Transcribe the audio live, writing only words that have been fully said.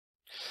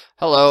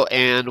Hello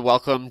and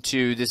welcome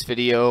to this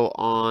video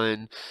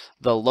on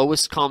the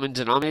lowest common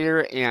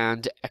denominator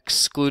and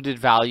excluded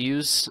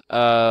values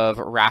of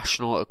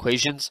rational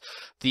equations.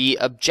 The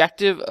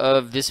objective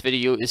of this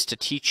video is to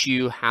teach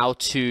you how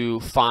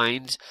to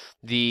find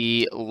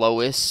the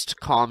lowest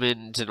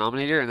common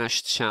denominator, and that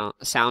should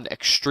sound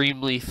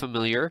extremely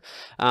familiar.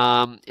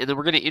 And then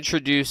we're going to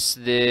introduce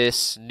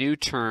this new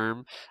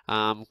term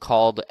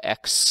called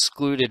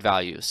excluded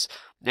values.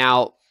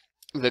 Now,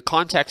 the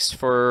context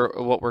for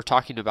what we're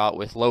talking about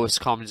with lowest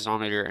common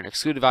denominator and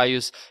excluded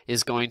values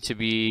is going to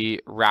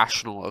be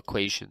rational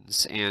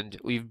equations. And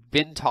we've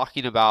been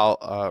talking about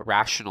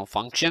rational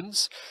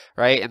functions,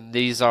 right? And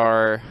these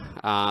are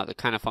the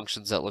kind of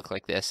functions that look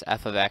like this: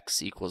 f of x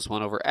equals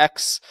 1 over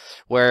x,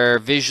 where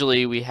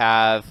visually we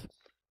have,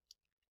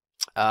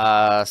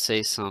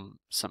 say, some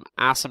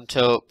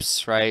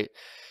asymptotes, right?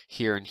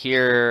 Here and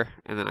here,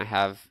 and then I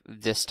have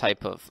this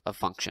type of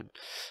function.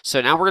 So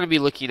now we're going to be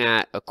looking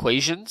at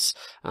equations,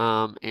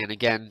 and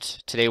again,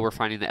 today we're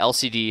finding the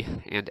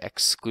LCD and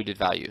excluded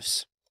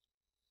values.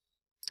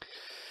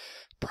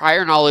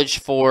 Prior knowledge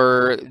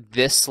for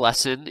this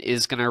lesson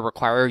is going to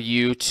require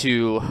you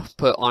to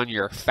put on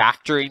your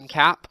factoring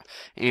cap,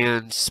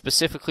 and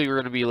specifically we're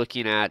going to be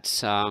looking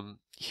at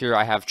here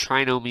I have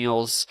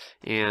trinomials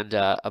and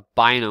a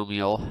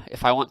binomial.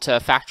 If I want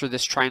to factor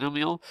this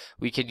trinomial,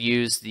 we can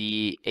use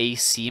the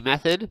AC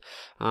method.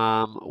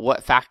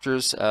 What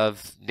factors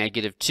of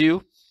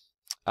 -2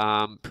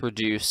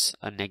 produce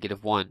a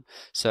 -1?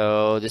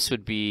 So this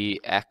would be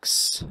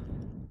x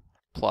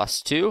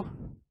plus 2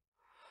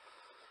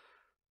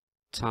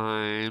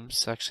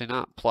 times, actually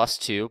not plus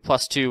 2.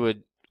 Plus 2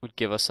 would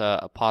give us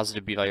a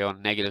positive b value on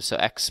a negative, so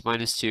x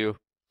minus 2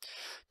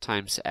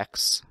 times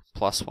x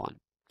plus 1.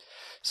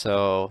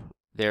 So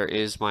there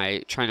is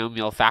my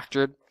trinomial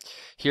factored.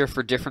 Here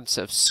for difference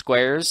of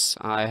squares,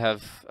 I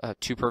have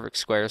two perfect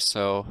squares,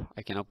 so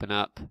I can open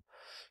up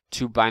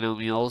two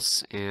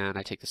binomials and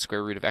I take the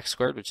square root of x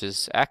squared, which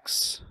is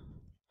x,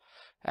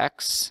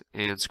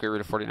 and square root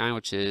of 49,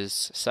 which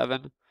is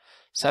 7,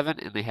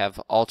 and they have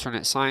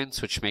alternate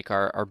signs, which make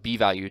our b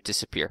value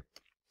disappear.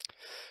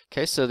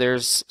 Okay, so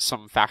there's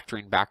some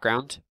factoring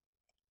background.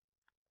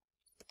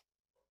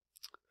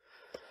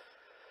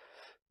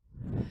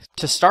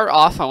 To start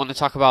off, I want to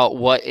talk about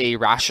what a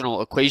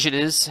rational equation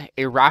is.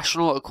 A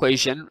rational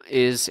equation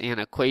is an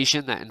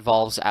equation that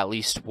involves at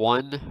least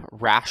one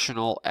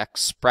rational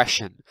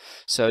expression.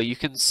 So you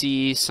can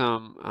see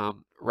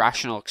some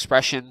rational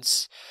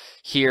expressions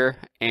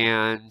here,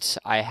 and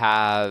I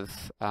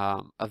have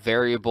a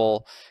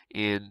variable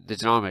in the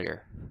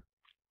denominator.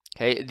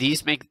 Okay,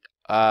 these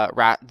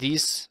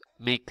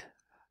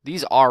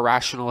are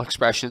rational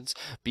expressions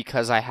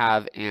because I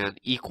have an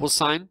equal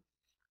sign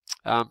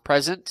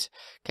present.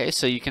 Okay,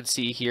 so you can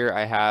see here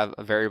I have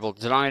a variable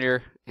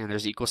denominator and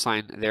there's equal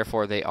sign,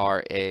 therefore they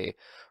are a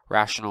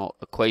rational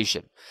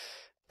equation.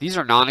 These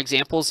are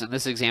non-examples. In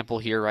this example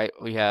here, right,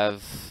 we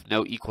have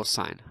no equal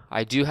sign.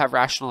 I do have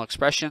rational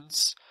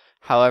expressions,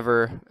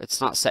 however,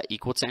 it's not set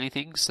equal to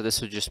anything, so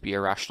this would just be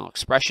a rational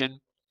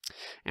expression.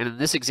 And in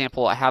this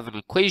example, I have an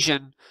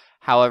equation,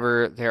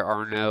 however, there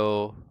are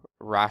no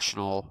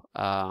rational,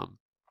 there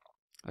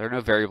are no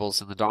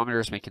variables in the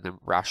denominators, making them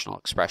rational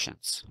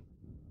expressions.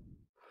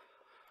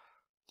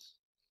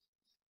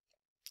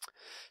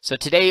 So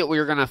today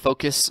we're going to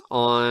focus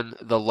on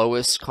the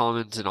lowest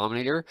common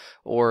denominator,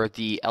 or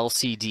the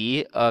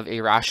LCD, of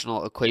a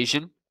rational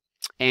equation.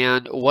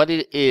 And what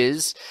it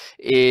is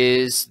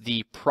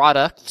the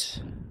product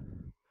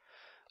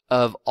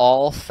of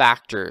all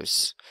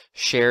factors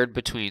shared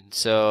between,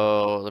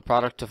 so the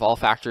product of all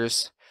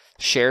factors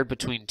shared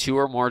between two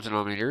or more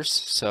denominators.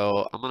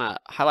 So I'm going to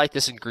highlight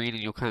this in green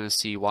and you'll kind of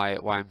see why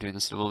I'm doing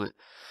this in a moment.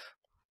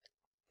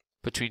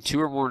 Between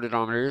two or more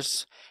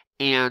denominators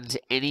and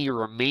any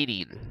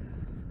remaining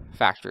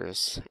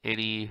factors.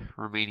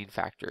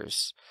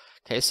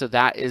 Okay, so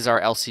that is our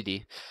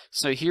LCD.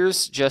 So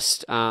here's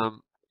just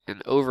an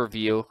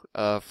overview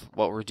of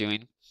what we're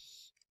doing.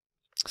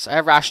 So I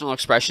have rational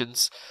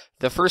expressions.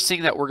 The first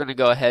thing that we're going to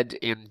go ahead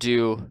and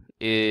do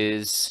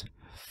is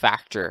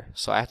factor.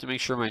 So I have to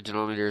make sure my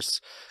denominator is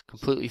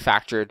completely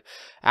factored.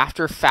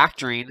 After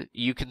factoring,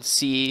 you can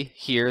see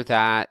here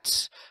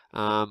that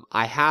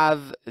I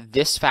have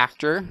this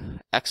factor,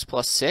 x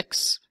plus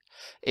 6.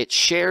 It's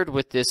shared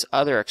with this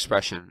other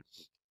expression.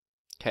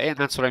 Okay, and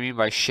that's what I mean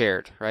by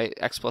shared, right?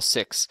 X plus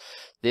 6.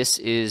 This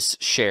is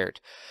shared.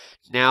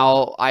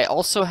 Now, I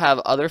also have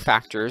other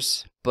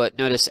factors, but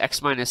notice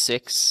x minus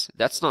 6,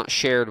 that's not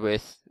shared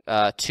with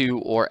 2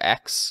 or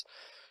x.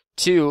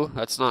 2,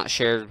 that's not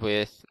shared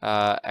with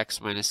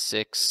x minus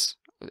 6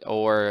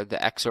 or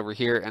the x over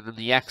here, and then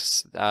the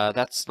x,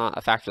 that's not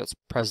a factor that's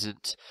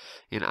present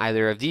in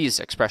either of these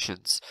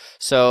expressions.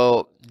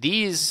 So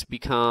these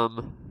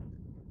become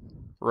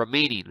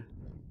remaining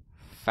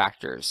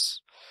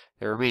factors.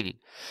 They're remaining.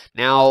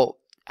 Now,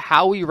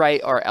 how we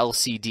write our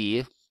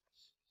LCD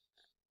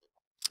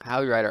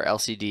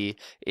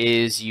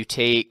is you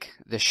take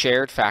the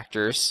shared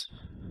factors,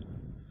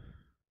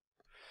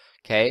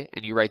 Okay,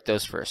 and you write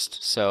those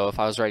first. So if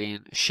I was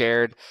writing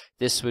shared,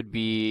 this would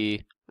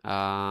be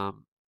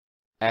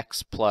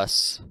x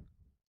plus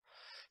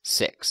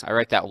 6. I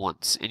write that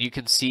once, and you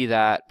can see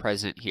that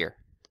present here,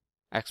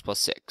 x plus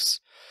 6.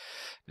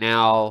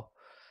 Now,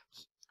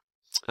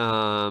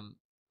 I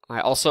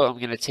also am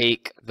going to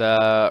take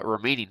the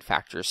remaining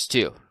factors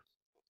too.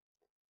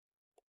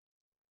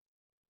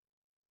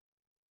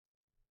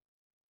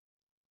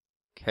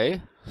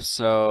 Okay,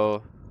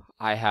 so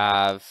I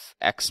have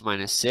x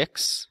minus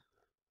 6,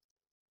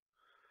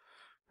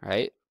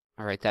 right?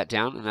 I write that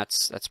down, and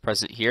that's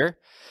present here.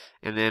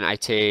 And then I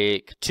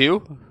take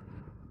 2.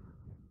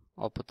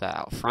 I'll put that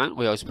out front.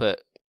 We always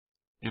put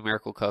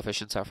numerical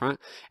coefficients out front.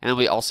 And then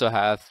we also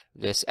have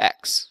this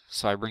x,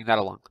 so I bring that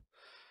along.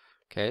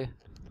 Okay.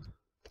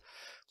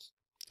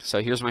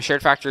 So here's my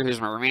shared factor,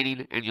 here's my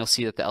remaining, and you'll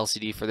see that the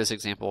LCD for this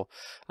example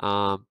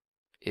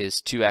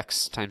is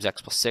 2x times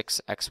x plus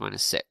 6, x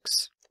minus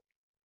 6.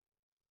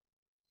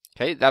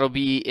 Okay, that'll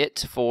be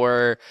it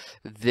for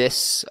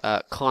this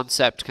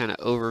concept kind of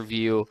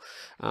overview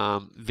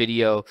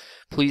video.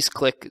 Please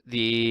click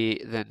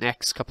the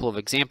next couple of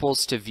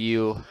examples to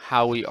view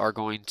how we are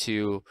going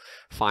to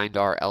find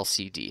our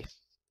LCD.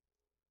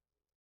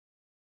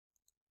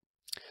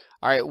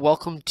 All right,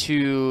 welcome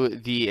to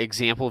the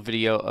example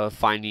video of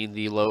finding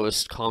the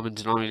lowest common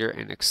denominator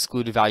and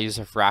excluded values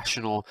of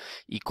rational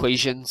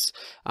equations.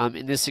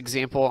 In this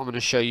example, I'm going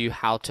to show you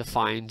how to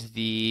find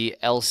the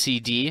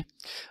LCD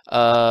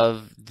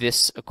of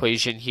this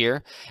equation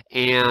here.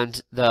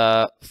 And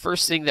the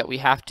first thing that we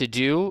have to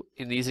do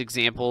in these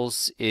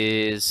examples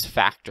is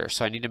factor.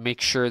 So I need to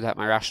make sure that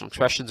my rational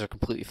expressions are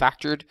completely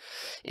factored.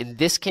 In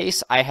this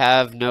case, I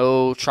have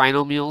no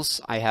trinomials.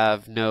 I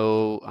have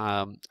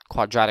no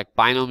quadratic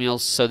binomials.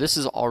 So this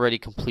is already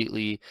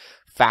completely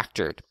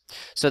factored.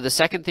 So the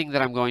second thing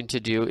that I'm going to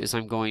do is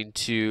I'm going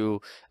to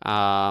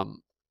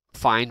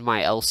find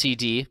my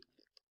LCD.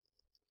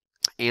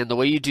 And the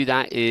way you do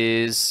that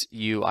is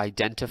you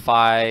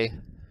identify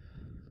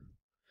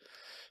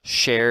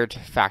shared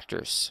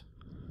factors.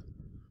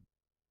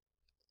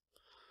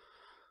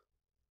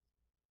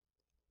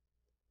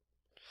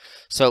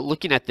 So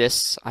looking at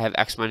this, I have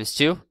x minus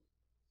 2,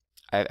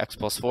 I have x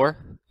plus 4,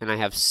 and I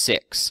have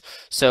 6.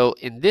 So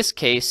in this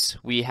case,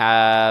 we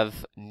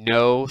have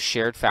no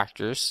shared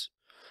factors,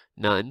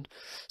 none.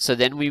 So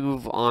then we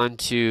move on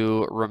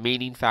to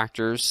remaining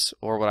factors,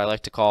 or what I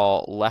like to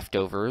call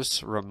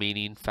leftovers,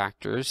 remaining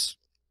factors.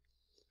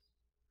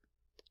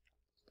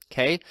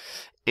 Okay,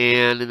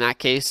 and in that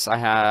case, I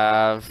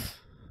have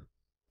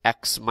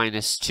x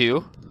minus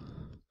 2.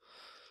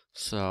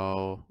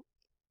 So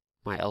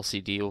my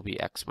LCD will be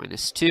x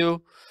minus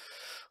 2.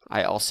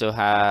 I also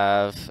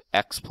have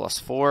x plus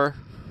 4.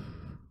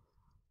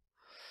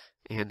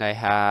 And I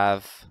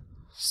have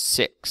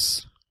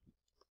 6.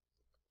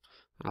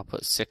 I'll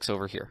put 6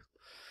 over here.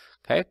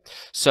 Okay,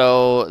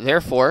 so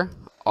therefore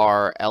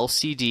our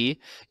LCD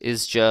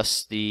is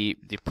just the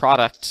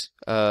product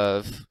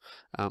of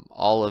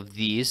all of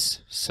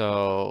these.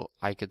 So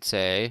I could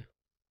say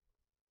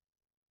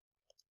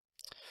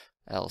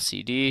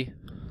LCD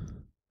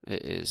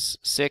is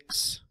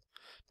 6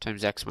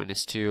 times x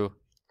minus 2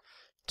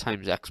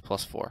 times x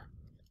plus 4.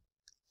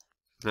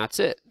 And that's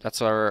it.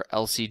 That's our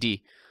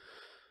LCD.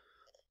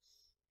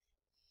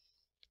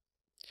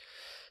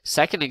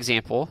 Second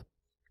example,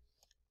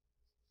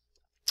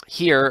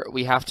 here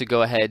we have to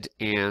go ahead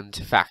and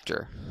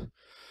factor.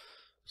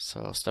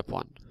 So step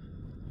 1.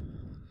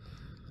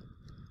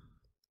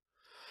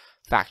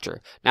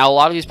 Factor. Now a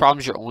lot of these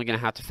problems you're only going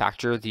to have to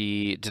factor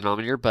the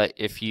denominator, but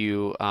if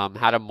you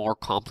had a more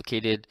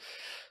complicated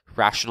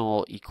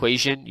rational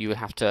equation, you would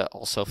have to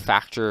also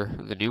factor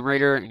the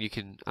numerator, and you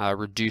can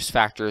reduce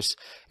factors.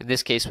 In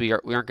this case, we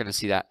aren't going to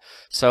see that.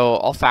 So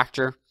I'll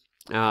factor,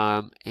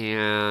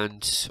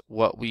 and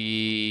what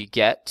we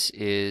get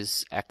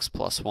is x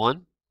plus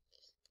 1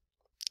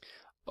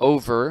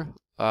 over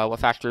what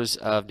factors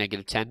of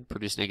negative 10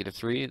 produce negative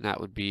 3, and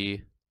that would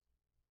be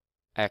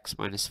x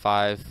minus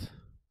 5,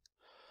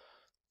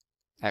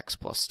 x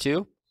plus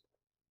 2,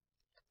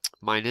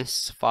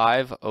 minus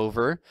 5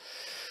 over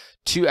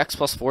 2x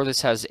plus 4.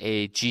 This has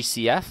a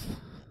GCF,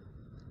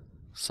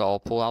 so I'll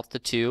pull out the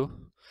 2,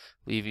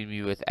 leaving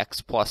me with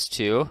x plus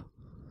 2,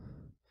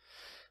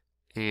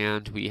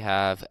 and we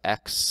have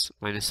x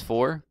minus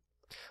 4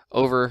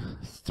 over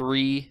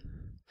 3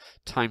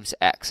 times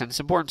x. And it's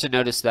important to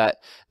notice that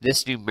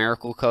this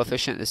numerical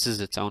coefficient, this is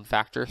its own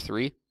factor,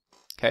 3.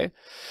 Okay,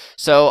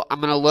 so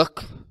I'm going to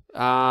look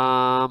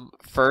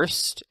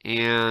first,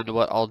 and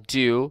what I'll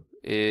do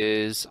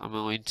is I'm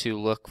going to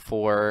look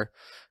for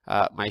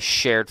my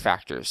shared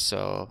factors.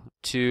 So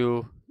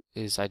 2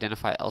 is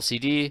identify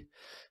LCD,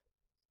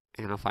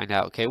 and I'll find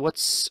out, okay,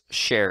 what's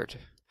shared?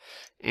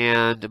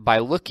 And by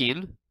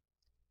looking,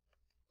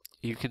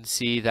 you can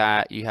see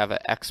that you have an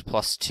x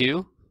plus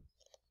 2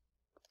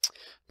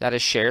 that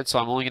is shared. So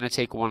I'm only going to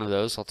take one of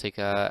those. I'll take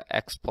a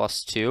x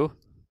plus 2,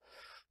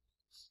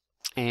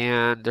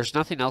 and there's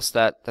nothing else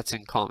that's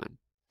in common.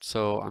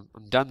 So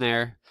I'm done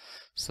there.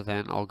 So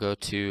then I'll go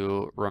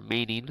to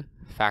remaining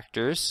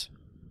factors.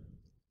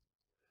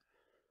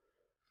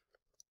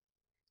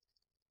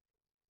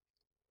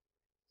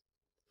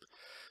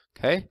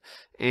 Okay,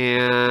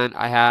 and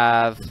I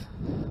have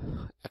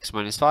x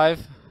minus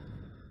 5.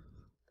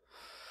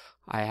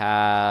 I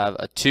have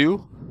a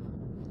 2.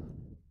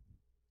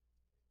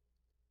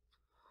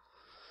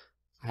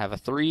 I have a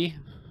 3.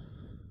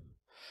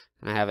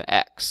 And I have an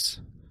x.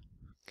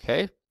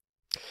 Okay,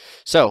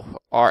 so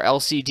our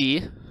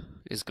LCD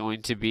is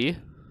going to be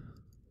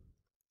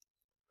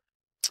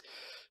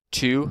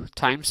 2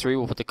 times 3.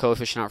 We'll put the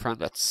coefficient out front.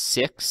 That's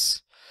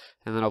 6.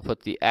 And then I'll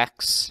put the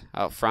x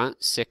out front,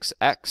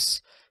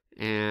 6x.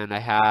 And I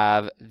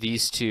have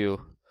these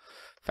two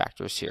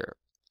factors here,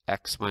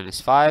 x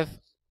minus 5.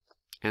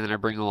 And then I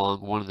bring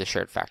along one of the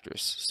shared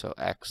factors, so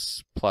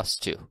x plus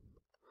 2.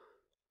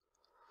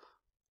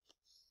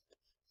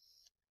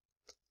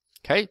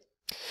 Okay,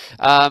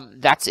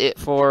 that's it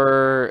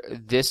for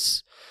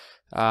this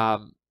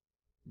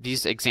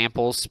these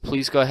examples.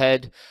 Please go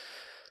ahead,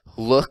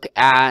 look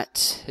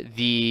at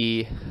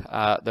the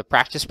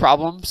practice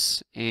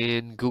problems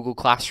in Google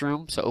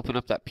Classroom. So open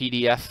up that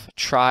PDF,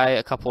 try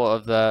a couple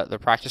of the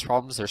practice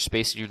problems. There's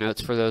space in your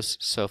notes for those,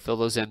 so fill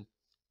those in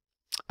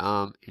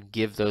and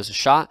give those a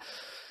shot.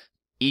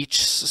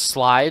 Each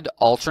slide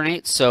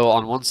alternates, so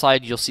on one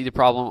slide you'll see the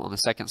problem, on the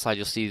second slide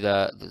you'll see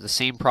the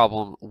same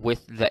problem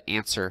with the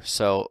answer.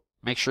 So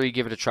make sure you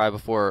give it a try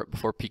before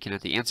peeking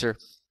at the answer.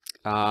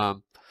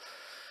 And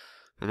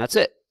that's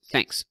it.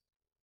 Thanks.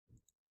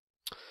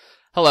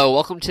 Hello,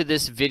 welcome to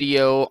this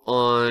video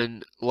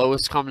on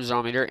lowest common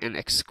denominator and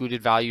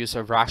excluded values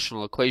of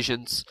rational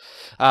equations.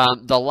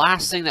 The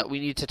last thing that we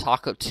need to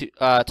talk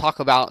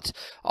about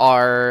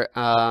are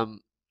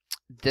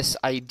this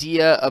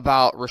idea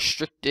about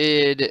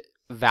restricted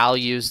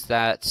values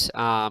that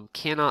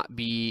cannot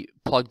be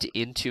plugged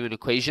into an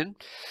equation.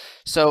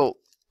 So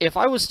if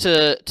I was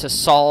to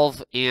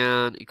solve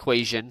an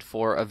equation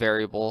for a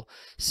variable,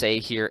 say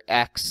here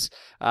x,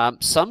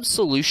 some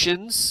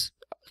solutions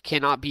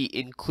cannot be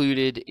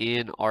included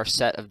in our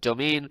set of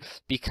domain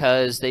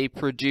because they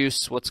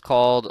produce what's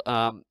called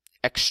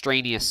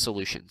extraneous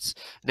solutions.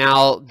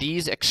 Now,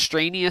 these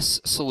extraneous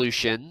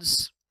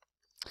solutions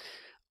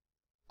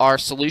are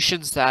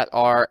solutions that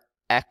are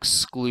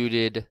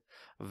excluded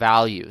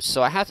values.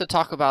 So I have to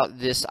talk about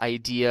this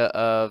idea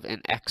of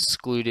an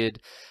excluded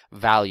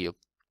value.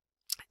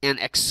 An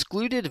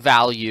excluded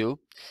value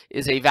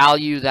is a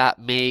value that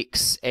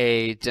makes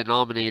a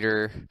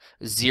denominator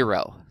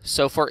 0.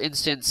 So for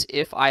instance,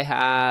 if I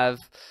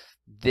have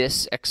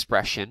this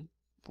expression,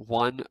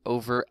 1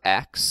 over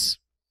x,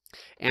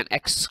 an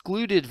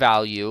excluded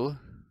value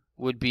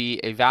would be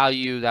a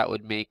value that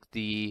would make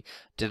the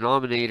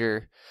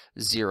denominator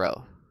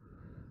 0.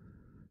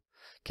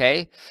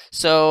 Okay,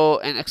 so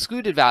an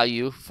excluded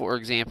value, for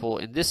example,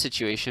 in this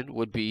situation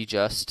would be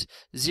just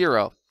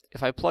 0.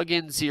 If I plug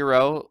in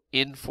 0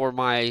 in for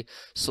my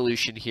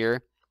solution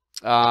here,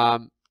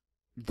 then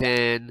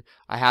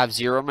I have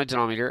 0 in my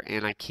denominator,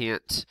 and I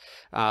can't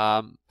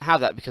have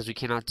that because we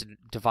cannot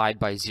divide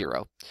by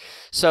 0.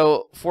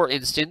 So, for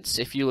instance,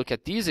 if you look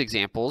at these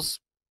examples,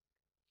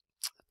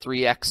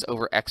 3x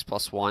over x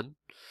plus 1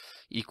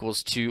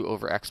 equals 2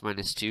 over x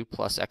minus 2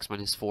 plus x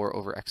minus 4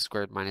 over x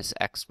squared minus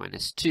x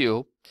minus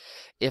 2.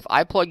 If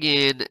I plug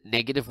in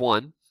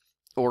 -1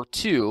 or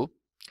 2,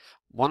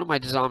 one of my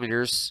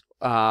denominators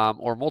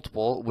or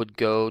multiple would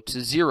go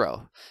to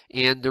 0.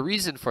 And the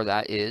reason for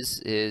that is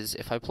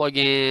if I plug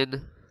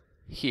in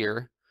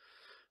here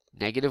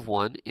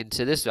 -1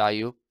 into this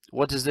value,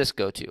 what does this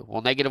go to?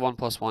 Well, -1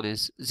 plus 1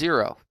 is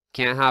 0.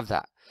 Can't have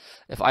that.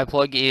 If I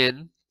plug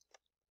in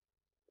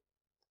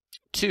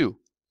 2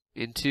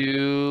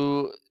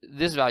 into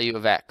this value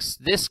of x,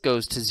 this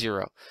goes to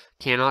 0.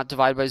 Cannot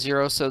divide by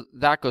 0, so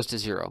that goes to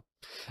 0.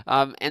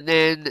 And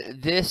then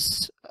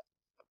this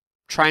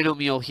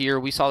trinomial here,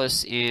 we saw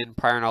this in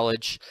prior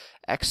knowledge,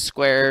 x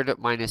squared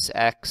minus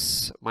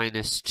x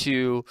minus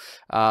 2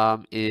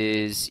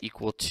 is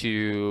equal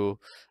to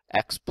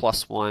x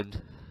plus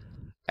 1,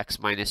 x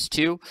minus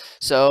 2.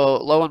 So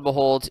lo and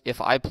behold,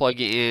 if I plug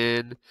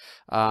in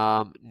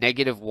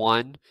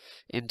 -1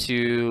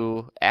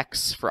 into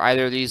x for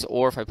either of these,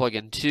 or if I plug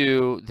in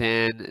 2,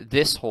 then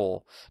this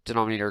whole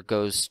denominator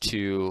goes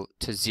to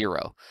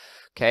 0.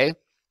 Okay,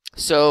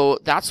 so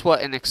that's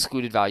what an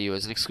excluded value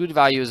is. An excluded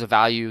value is a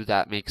value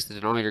that makes the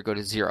denominator go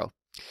to 0.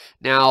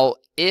 Now,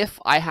 if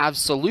I have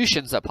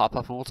solutions that pop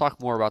up, and we'll talk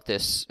more about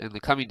this in the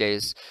coming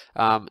days,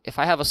 if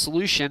I have a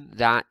solution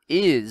that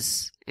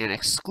is an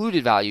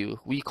excluded value,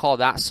 we call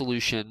that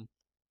solution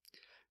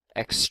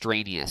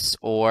extraneous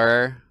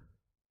or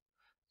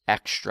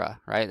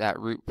extra, right? That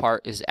root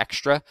part is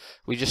extra.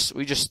 We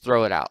just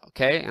throw it out,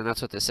 okay? And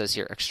that's what this says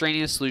here.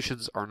 Extraneous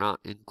solutions are not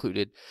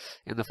included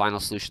in the final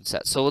solution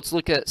set. So let's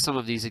look at some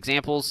of these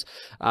examples.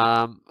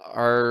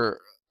 Our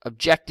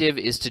objective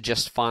is to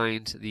just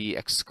find the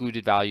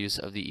excluded values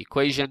of the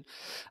equation,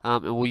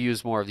 and we'll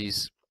use more of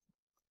these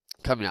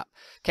coming up.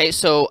 Okay,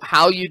 so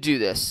how you do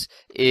this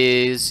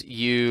is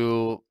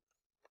you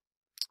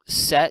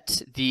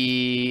set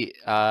the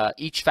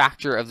each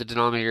factor of the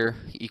denominator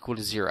equal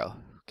to 0.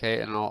 Okay,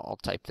 and I'll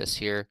type this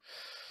here.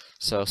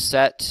 So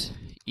set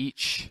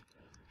each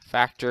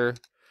factor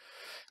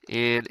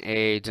in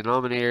a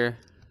denominator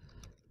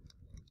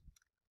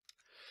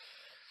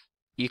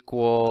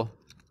equal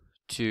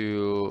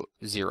to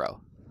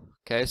 0.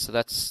 Okay, so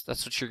that's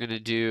what you're going to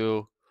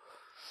do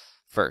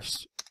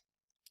first.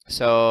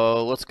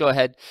 So let's go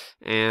ahead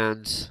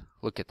and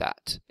look at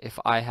that. If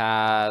I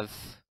have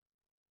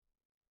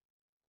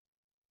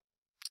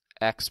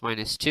x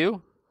minus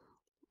 2,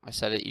 I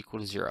set it equal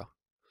to 0.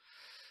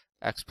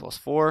 X plus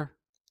 4,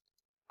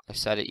 I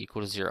set it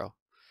equal to 0.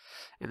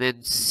 And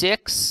then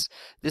 6,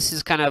 this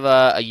is kind of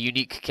a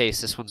unique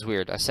case. This one's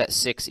weird. I set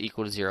 6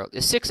 equal to 0.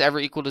 Is 6 ever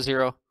equal to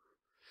 0?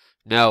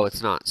 No,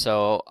 it's not.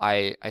 So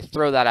I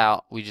throw that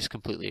out. We just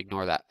completely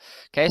ignore that.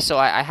 Okay, so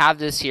I have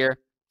this here.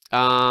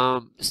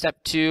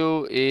 Step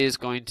 2 is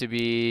going to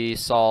be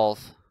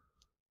solve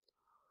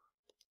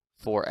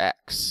for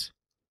x.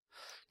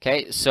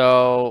 Okay,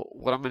 so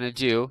what I'm going to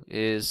do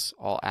is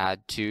I'll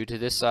add 2 to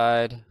this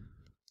side,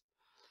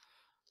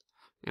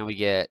 and we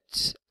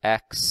get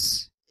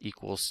x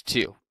equals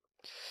 2.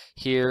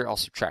 Here, I'll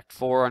subtract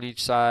 4 on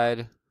each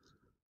side.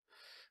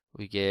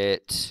 We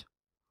get,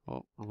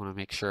 well, I want to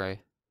make sure I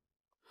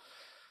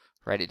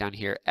write it down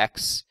here,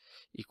 x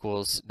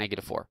equals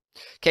negative 4.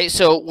 Okay,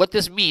 so what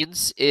this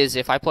means is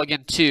if I plug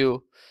in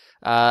 2,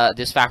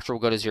 this factor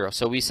will go to 0.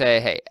 So we say,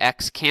 hey,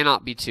 x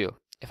cannot be 2.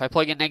 If I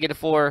plug in negative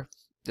 4,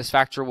 this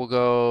factor will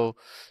go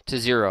to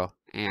 0,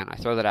 and I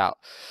throw that out.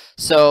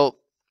 So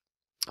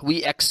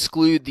we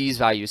exclude these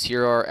values.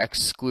 Here are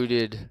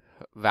excluded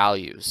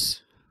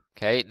values.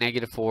 Okay,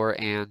 negative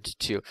 4 and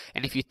 2.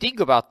 And if you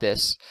think about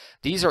this,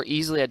 these are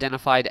easily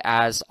identified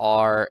as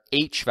our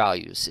h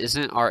values.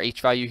 Isn't our h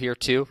value here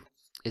 2?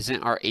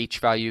 Isn't our h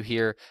value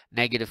here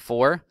negative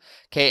 4?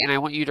 Okay, and I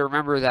want you to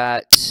remember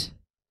that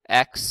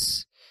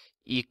x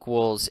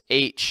equals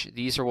h.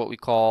 These are what we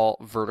call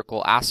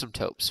vertical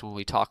asymptotes when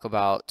we talk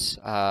about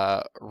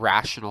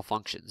rational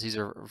functions. These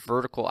are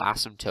vertical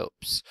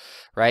asymptotes,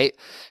 right?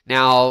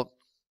 Now,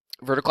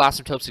 vertical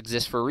asymptotes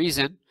exist for a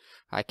reason.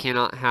 I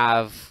cannot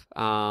have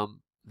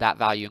that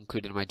value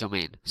included in my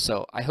domain.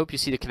 So I hope you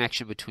see the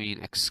connection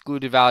between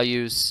excluded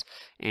values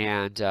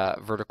and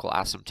vertical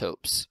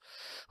asymptotes.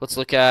 Let's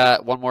look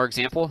at one more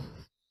example.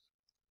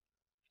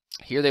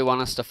 Here they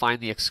want us to find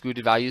the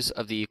excluded values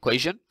of the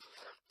equation.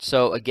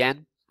 So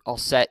again, I'll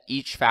set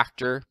each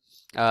factor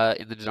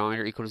in the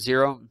denominator equal to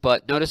 0,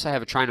 but notice I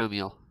have a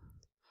trinomial.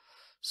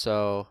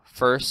 So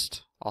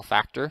first, I'll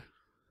factor.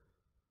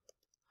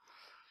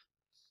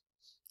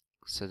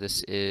 So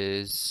this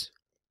is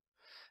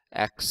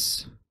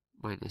x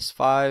minus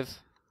 5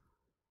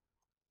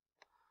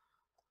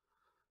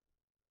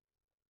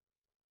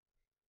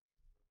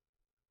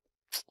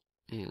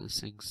 and this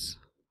thing's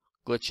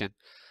glitching.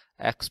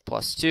 X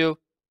plus 2.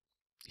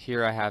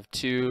 Here I have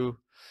 2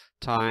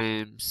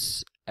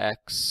 times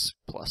x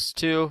plus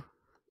 2,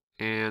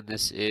 and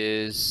this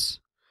is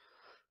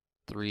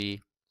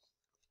 3x.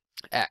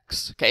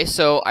 Okay,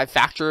 so I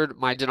factored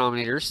my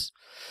denominators.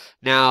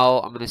 Now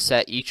I'm going to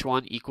set each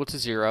one equal to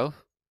 0.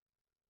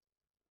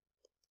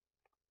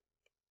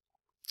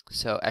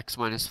 So x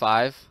minus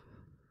 5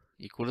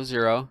 equal to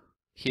 0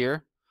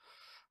 here.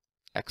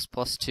 X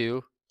plus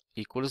 2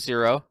 equal to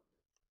 0.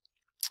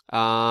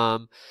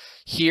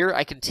 Here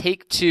I can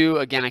take 2,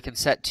 again I can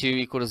set 2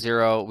 equal to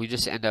 0. We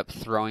just end up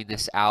throwing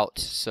this out,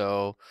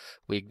 so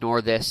we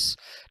ignore this.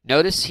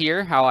 Notice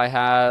here how I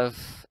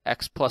have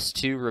x plus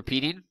 2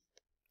 repeating.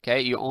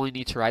 Okay, you only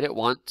need to write it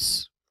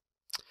once.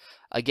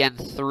 Again,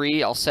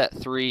 3, I'll set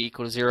 3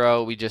 equal to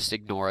 0. We just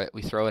ignore it.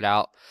 We throw it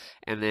out.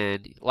 And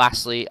then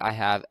lastly, I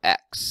have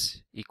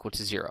x equal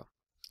to 0.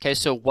 Okay,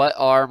 so what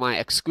are my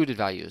excluded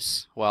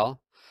values?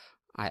 Well,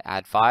 I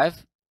add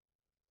 5.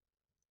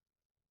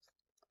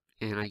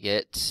 And I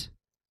get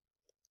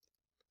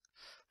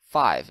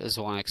 5 as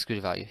one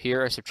excluded value.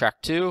 Here I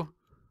subtract 2.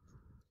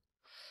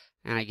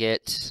 And I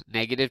get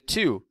negative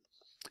 2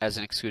 as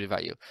an excluded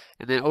value.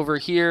 And then over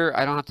here,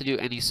 I don't have to do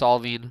any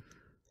solving.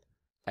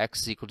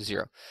 X is equal to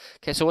 0.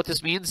 Okay, so what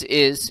this means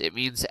is, it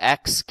means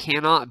x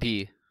cannot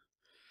be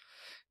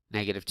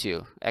negative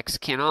 2. X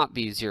cannot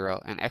be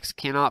 0. And x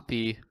cannot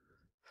be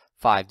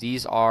 5.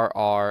 These are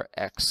our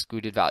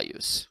excluded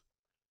values.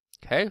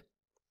 Okay?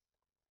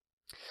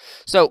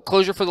 So,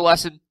 closure for the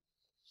lesson.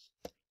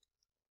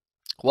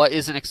 What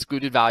is an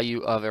excluded value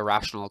of a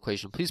rational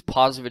equation? Please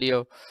pause the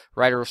video,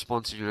 write a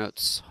response in your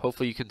notes.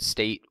 Hopefully you can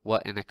state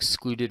what an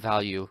excluded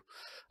value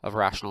of a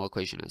rational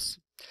equation is.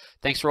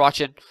 Thanks for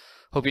watching.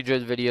 Hope you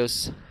enjoyed the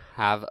videos.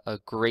 Have a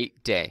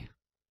great day.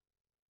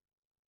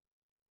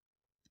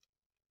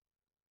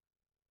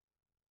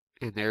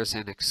 And there's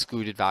an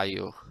excluded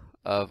value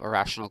of a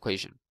rational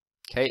equation.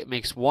 Okay, it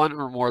makes one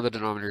or more of the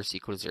denominators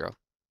equal to 0.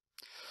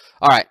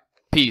 All right,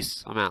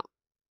 peace. I'm out.